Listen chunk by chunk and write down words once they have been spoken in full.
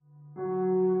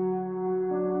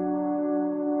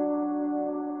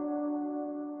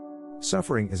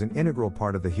Suffering is an integral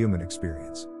part of the human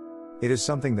experience. It is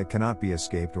something that cannot be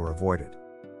escaped or avoided.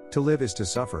 To live is to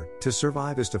suffer, to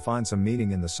survive is to find some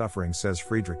meaning in the suffering, says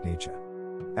Friedrich Nietzsche.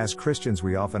 As Christians,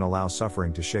 we often allow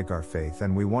suffering to shake our faith,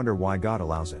 and we wonder why God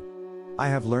allows it. I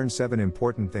have learned 7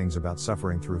 important things about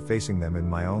suffering through facing them in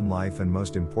my own life, and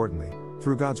most importantly,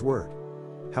 through God's Word.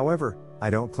 However, I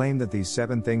don't claim that these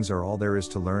 7 things are all there is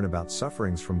to learn about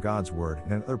sufferings from God's Word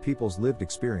and other people's lived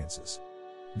experiences.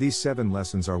 These 7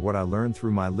 lessons are what I learned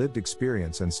through my lived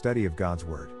experience and study of God's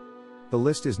Word. The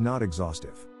list is not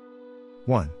exhaustive.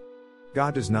 1.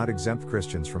 God does not exempt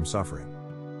Christians from suffering.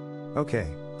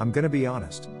 Okay, I'm gonna be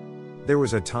honest. There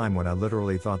was a time when I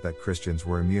literally thought that Christians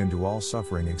were immune to all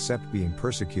suffering except being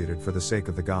persecuted for the sake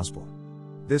of the gospel.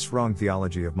 This wrong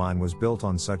theology of mine was built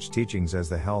on such teachings as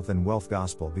the health and wealth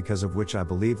gospel, because of which I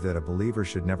believed that a believer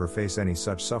should never face any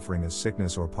such suffering as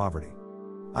sickness or poverty.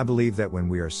 I believe that when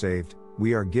we are saved,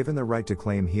 we are given the right to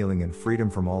claim healing and freedom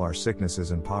from all our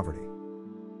sicknesses and poverty.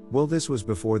 Well, this was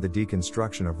before the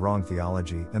deconstruction of wrong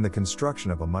theology and the construction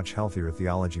of a much healthier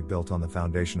theology built on the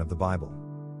foundation of the Bible.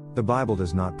 The Bible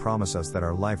does not promise us that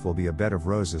our life will be a bed of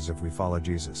roses if we follow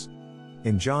Jesus.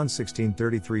 In John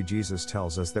 16:33, Jesus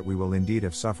tells us that we will indeed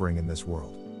have suffering in this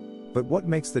world. But what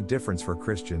makes the difference for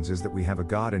Christians is that we have a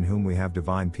God in whom we have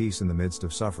divine peace in the midst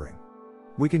of suffering.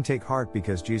 We can take heart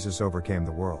because Jesus overcame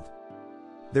the world.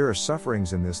 There are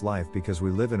sufferings in this life because we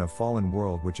live in a fallen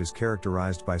world which is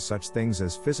characterized by such things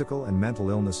as physical and mental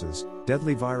illnesses,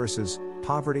 deadly viruses,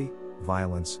 poverty,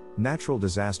 violence, natural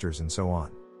disasters, and so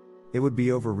on. It would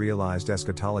be over-realized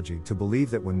eschatology to believe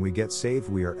that when we get saved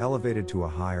we are elevated to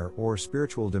a higher or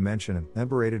spiritual dimension and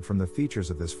liberated from the features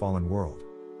of this fallen world.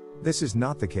 This is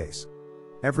not the case.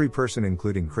 Every person,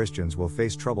 including Christians, will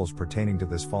face troubles pertaining to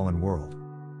this fallen world.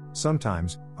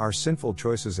 Sometimes, our sinful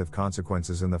choices have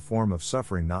consequences in the form of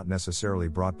suffering not necessarily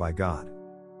brought by God.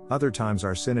 Other times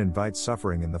our sin invites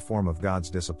suffering in the form of God's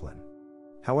discipline.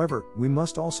 However, we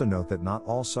must also note that not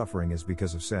all suffering is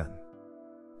because of sin.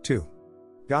 2.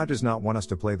 God does not want us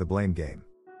to play the blame game.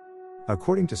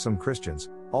 According to some Christians,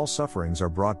 all sufferings are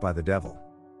brought by the devil.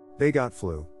 They got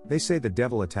flu, they say the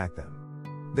devil attacked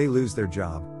them. They lose their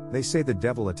job, they say the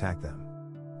devil attacked them.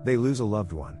 They lose a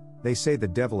loved one, they say the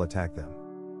devil attacked them.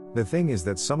 The thing is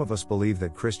that some of us believe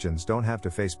that Christians don't have to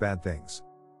face bad things.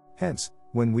 Hence,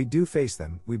 when we do face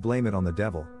them, we blame it on the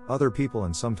devil, other people,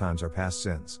 and sometimes our past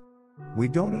sins. We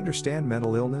don't understand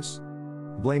mental illness?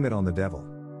 Blame it on the devil.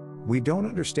 We don't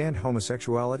understand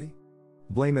homosexuality?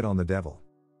 Blame it on the devil.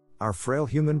 Our frail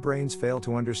human brains fail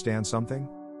to understand something?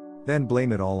 Then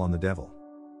blame it all on the devil.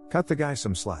 Cut the guy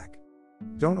some slack.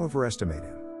 Don't overestimate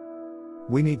him.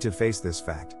 We need to face this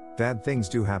fact: bad things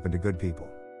do happen to good people.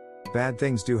 Bad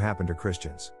things do happen to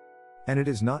Christians. And it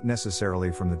is not necessarily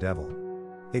from the devil.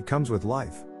 It comes with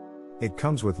life. It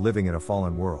comes with living in a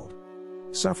fallen world.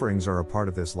 Sufferings are a part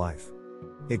of this life.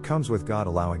 It comes with God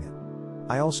allowing it.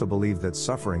 I also believe that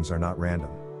sufferings are not random.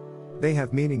 They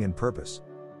have meaning and purpose.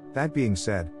 That being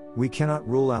said, we cannot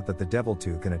rule out that the devil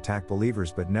too can attack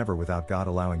believers, but never without God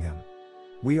allowing him.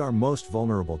 We are most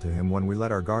vulnerable to him when we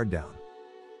let our guard down.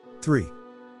 3.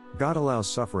 God allows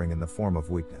suffering in the form of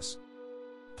weakness.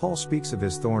 Paul speaks of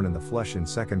his thorn in the flesh in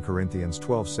 2 Corinthians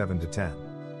 12:7-10.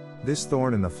 This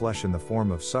thorn in the flesh in the form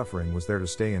of suffering was there to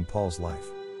stay in Paul's life.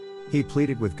 He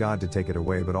pleaded with God to take it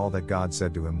away, but all that God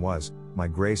said to him was, "My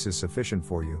grace is sufficient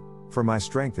for you, for my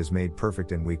strength is made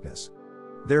perfect in weakness."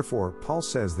 Therefore, Paul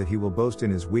says that he will boast in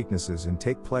his weaknesses and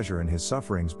take pleasure in his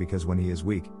sufferings, because when he is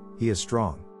weak, he is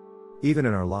strong. Even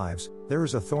in our lives, there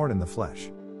is a thorn in the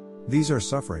flesh. These are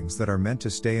sufferings that are meant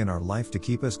to stay in our life to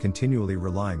keep us continually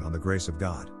relying on the grace of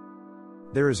God.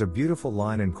 There is a beautiful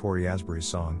line in Cory Asbury's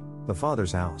song, "The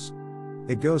Father's House."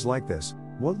 It goes like this: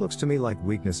 "What looks to me like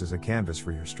weakness is a canvas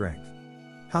for your strength."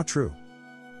 How true.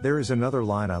 There is another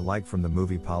line I like from the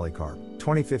movie Polycarp,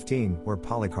 2015, where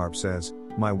Polycarp says,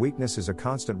 "My weakness is a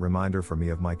constant reminder for me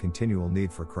of my continual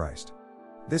need for Christ."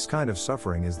 This kind of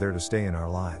suffering is there to stay in our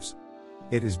lives.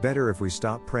 It is better if we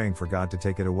stop praying for God to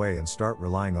take it away and start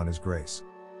relying on His grace.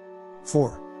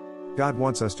 4. God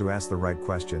wants us to ask the right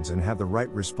questions and have the right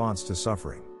response to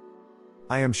suffering.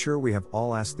 I am sure we have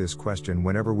all asked this question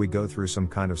whenever we go through some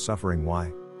kind of suffering: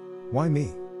 why? Why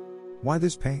me? Why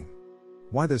this pain?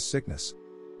 Why this sickness?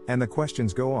 And the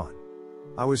questions go on.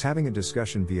 I was having a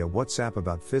discussion via WhatsApp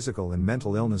about physical and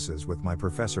mental illnesses with my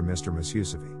professor, Mr.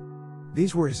 Masusevi.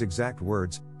 These were his exact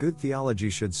words: "Good theology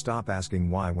should stop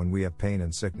asking why when we have pain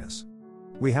and sickness.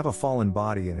 We have a fallen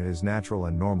body and it is natural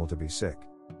and normal to be sick.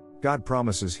 God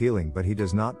promises healing, but He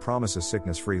does not promise a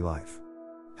sickness-free life."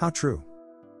 How true.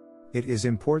 It is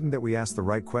important that we ask the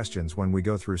right questions when we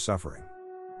go through suffering.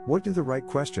 What do the right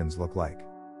questions look like?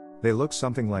 They look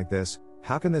something like this: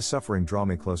 how can this suffering draw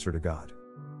me closer to God?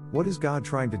 What is God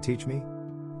trying to teach me?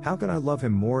 How can I love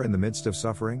Him more in the midst of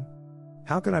suffering?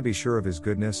 How can I be sure of His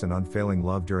goodness and unfailing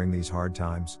love during these hard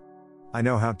times? I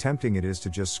know how tempting it is to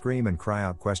just scream and cry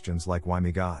out questions like, "Why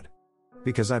me, God?"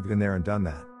 Because I've been there and done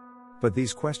that. But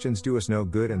these questions do us no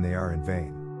good and they are in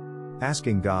vain.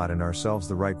 Asking God and ourselves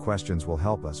the right questions will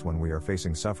help us when we are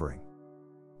facing suffering.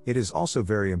 It is also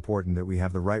very important that we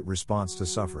have the right response to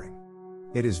suffering.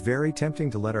 It is very tempting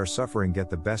to let our suffering get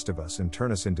the best of us and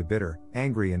turn us into bitter,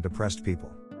 angry, and depressed people.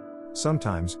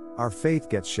 Sometimes, our faith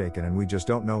gets shaken and we just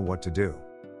don't know what to do.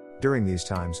 During these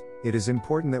times, it is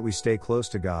important that we stay close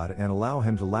to God and allow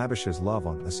Him to lavish His love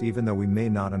on us even though we may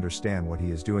not understand what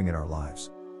He is doing in our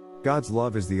lives. God's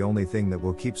love is the only thing that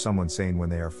will keep someone sane when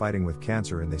they are fighting with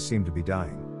cancer and they seem to be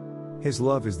dying. His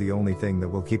love is the only thing that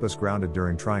will keep us grounded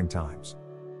during trying times.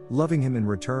 Loving Him in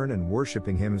return and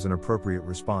worshiping Him is an appropriate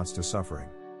response to suffering.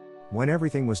 When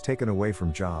everything was taken away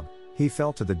from Job, he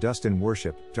fell to the dust in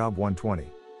worship, Job 1:20.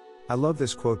 I love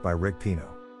this quote by Rick Pino.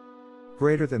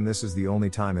 Greater than this is the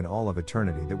only time in all of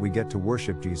eternity that we get to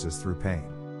worship Jesus through pain.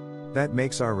 That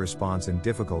makes our response in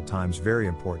difficult times very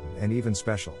important and even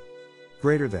special.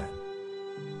 Greater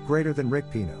than Rick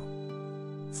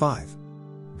Pino. 5.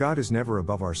 God is never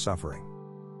above our suffering.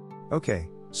 Okay,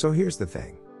 so here's the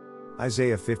thing.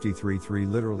 Isaiah 53:3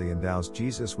 literally endows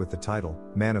Jesus with the title,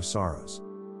 Man of Sorrows.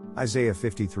 Isaiah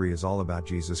 53 is all about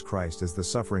Jesus Christ as the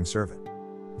suffering servant.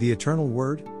 The eternal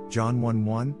Word, John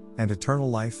 1:1, and eternal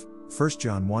life, 1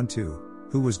 John 1:2,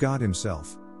 who was God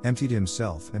Himself, emptied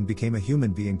Himself and became a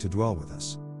human being to dwell with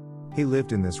us. He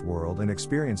lived in this world and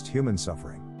experienced human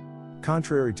suffering.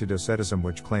 Contrary to Docetism,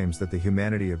 which claims that the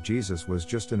humanity of Jesus was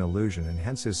just an illusion and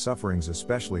hence His sufferings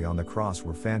especially on the cross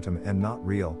were phantom and not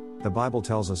real, the Bible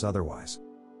tells us otherwise.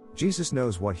 Jesus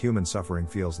knows what human suffering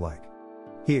feels like.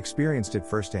 He experienced it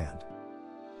firsthand.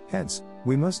 Hence,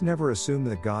 we must never assume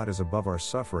that God is above our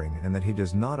suffering and that He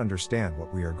does not understand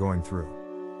what we are going through.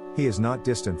 He is not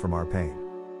distant from our pain.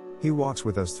 He walks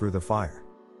with us through the fire.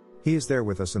 He is there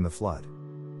with us in the flood.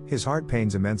 His heart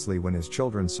pains immensely when His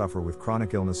children suffer with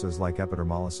chronic illnesses like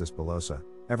epidermolysis bullosa.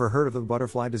 Ever heard of the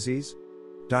butterfly disease?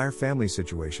 Dire family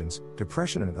situations,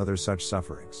 depression and other such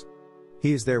sufferings.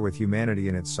 He is there with humanity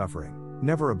in its suffering,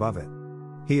 never above it.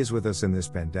 He is with us in this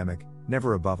pandemic,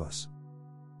 never above us.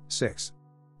 6.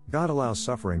 God allows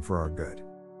suffering for our good.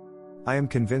 I am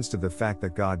convinced of the fact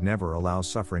that God never allows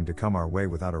suffering to come our way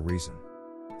without a reason.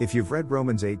 If you've read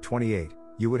Romans 8:28,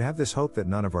 you would have this hope that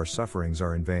none of our sufferings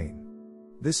are in vain.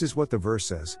 This is what the verse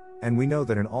says, and we know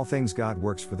that in all things God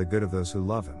works for the good of those who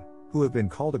love Him, who have been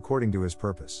called according to His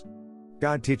purpose.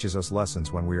 God teaches us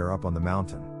lessons when we are up on the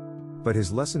mountain. But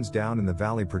His lessons down in the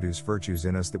valley produce virtues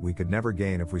in us that we could never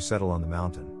gain if we settle on the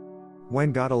mountain.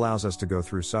 When God allows us to go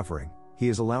through suffering, He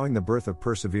is allowing the birth of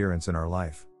perseverance in our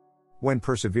life. When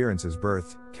perseverance is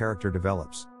birthed, character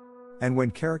develops. And when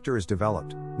character is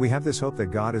developed, we have this hope that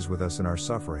God is with us in our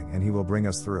suffering and He will bring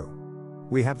us through.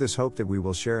 We have this hope that we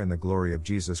will share in the glory of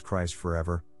Jesus Christ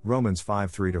forever, Romans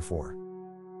 5:3-4.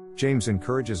 James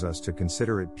encourages us to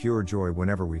consider it pure joy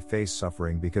whenever we face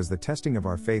suffering because the testing of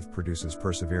our faith produces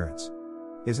perseverance.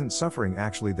 Isn't suffering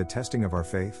actually the testing of our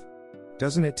faith?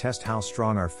 Doesn't it test how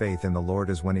strong our faith in the Lord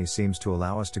is when He seems to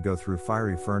allow us to go through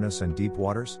fiery furnace and deep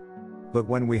waters? But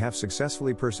when we have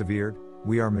successfully persevered,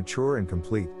 we are mature and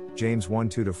complete, James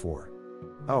 1:2-4.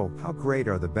 Oh, how great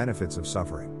are the benefits of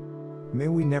suffering! May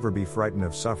we never be frightened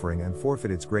of suffering and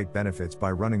forfeit its great benefits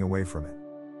by running away from it.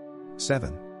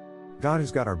 7. God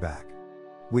has got our back.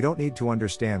 We don't need to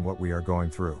understand what we are going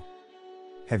through.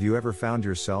 Have you ever found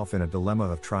yourself in a dilemma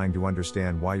of trying to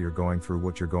understand why you're going through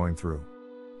what you're going through?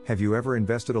 Have you ever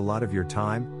invested a lot of your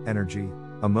time, energy,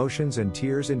 emotions and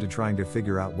tears into trying to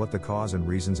figure out what the cause and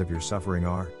reasons of your suffering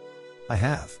are? I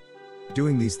have.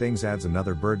 Doing these things adds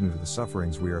another burden to the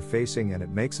sufferings we are facing and it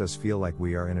makes us feel like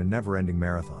we are in a never-ending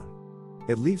marathon.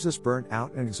 It leaves us burnt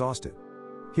out and exhausted.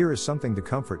 Here is something to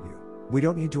comfort you. We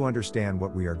don't need to understand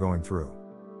what we are going through.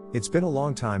 It's been a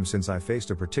long time since I faced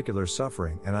a particular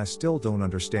suffering and I still don't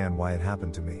understand why it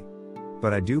happened to me.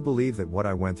 But I do believe that what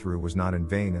I went through was not in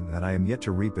vain and that I am yet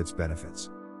to reap its benefits.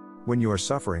 When you are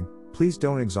suffering, please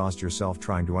don't exhaust yourself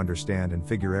trying to understand and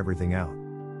figure everything out.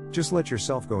 Just let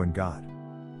yourself go in God.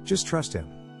 Just trust Him.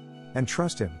 And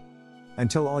trust Him.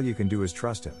 Until all you can do is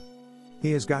trust Him.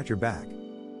 He has got your back.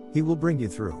 He will bring you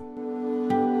through.